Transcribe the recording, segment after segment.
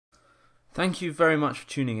Thank you very much for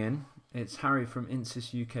tuning in. It's Harry from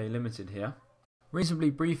Insys UK Limited here. Reasonably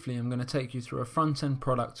briefly, I'm going to take you through a front-end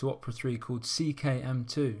product to Opera 3 called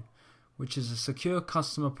CKM2, which is a secure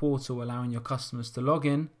customer portal allowing your customers to log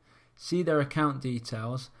in, see their account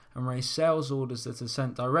details, and raise sales orders that are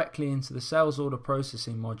sent directly into the sales order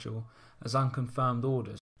processing module as unconfirmed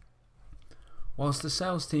orders. Whilst the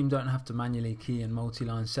sales team don't have to manually key in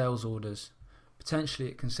multi-line sales orders, potentially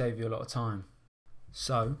it can save you a lot of time.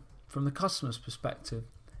 So, from the customer's perspective,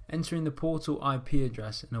 entering the portal IP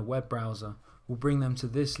address in a web browser will bring them to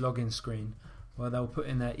this login screen where they'll put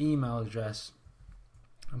in their email address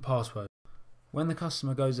and password. When the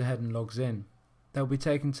customer goes ahead and logs in, they'll be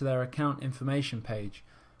taken to their account information page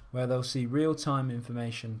where they'll see real-time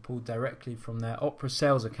information pulled directly from their Opera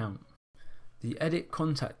sales account. The Edit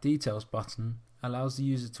Contact Details button allows the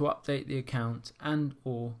user to update the account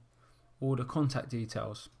and/or order contact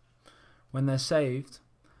details. When they're saved,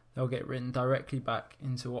 they'll get written directly back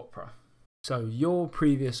into Opera. So your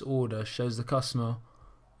previous order shows the customer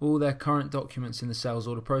all their current documents in the sales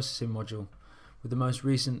order processing module, with the most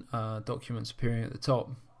recent documents appearing at the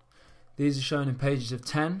top. These are shown in pages of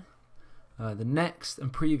 10. The next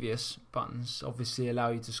and previous buttons obviously allow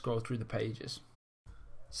you to scroll through the pages.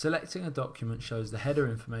 Selecting a document shows the header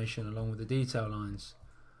information along with the detail lines.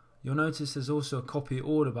 You'll notice there's also a copy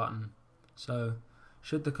order button, so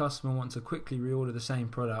should the customer want to quickly reorder the same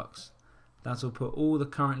products, that will put all the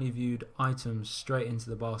currently viewed items straight into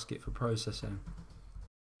the basket for processing.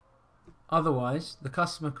 Otherwise, the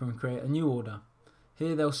customer can create a new order.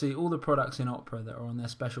 Here they'll see all the products in Opera that are on their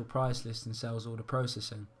special price list in sales order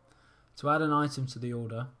processing. To add an item to the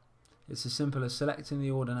order, it's as simple as selecting the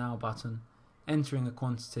Order Now button, entering a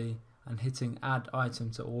quantity and hitting Add Item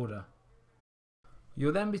to Order.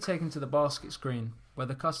 You'll then be taken to the basket screen where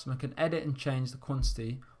the customer can edit and change the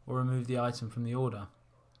quantity or remove the item from the order.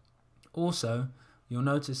 Also, you'll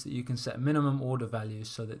notice that you can set minimum order values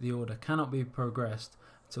so that the order cannot be progressed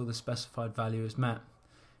until the specified value is met.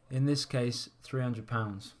 In this case,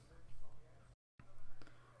 £300.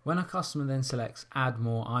 When a customer then selects Add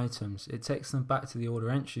More Items, it takes them back to the order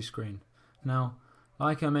entry screen. Now,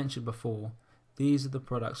 like I mentioned before, these are the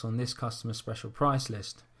products on this customer's special price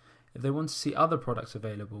list. If they want to see other products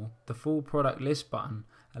available, the Full Product List button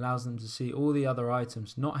allows them to see all the other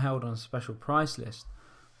items not held on a special price list,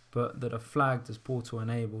 but that are flagged as portal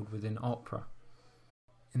enabled within Opera.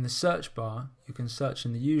 In the search bar, you can search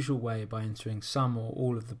in the usual way by entering some or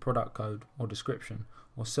all of the product code or description,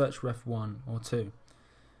 or search ref 1 or 2.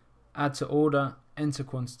 Add to order, enter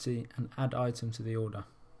quantity, and add item to the order.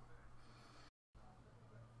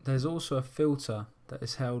 There's also a filter that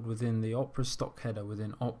is held within the Opera stock header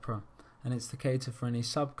within Opera, and it's to cater for any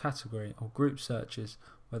subcategory or group searches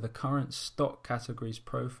where the current stock categories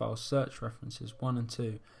profile search references 1 and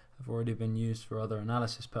 2 have already been used for other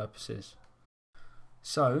analysis purposes.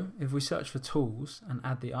 So, if we search for tools and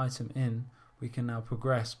add the item in, we can now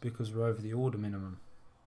progress because we're over the order minimum.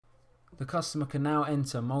 The customer can now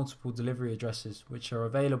enter multiple delivery addresses which are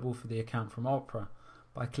available for the account from Opera.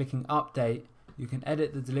 By clicking Update, you can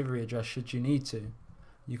edit the delivery address should you need to.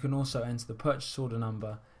 You can also enter the purchase order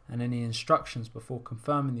number and any instructions before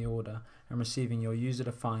confirming the order and receiving your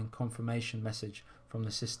user-defined confirmation message from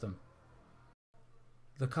the system.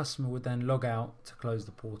 The customer would then log out to close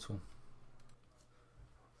the portal.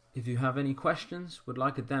 If you have any questions, would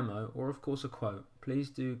like a demo, or of course a quote, please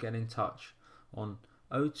do get in touch on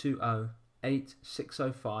 020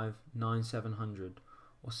 8605 9700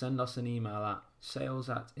 or send us an email at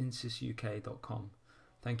sales@insysuk.com.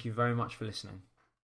 Thank you very much for listening.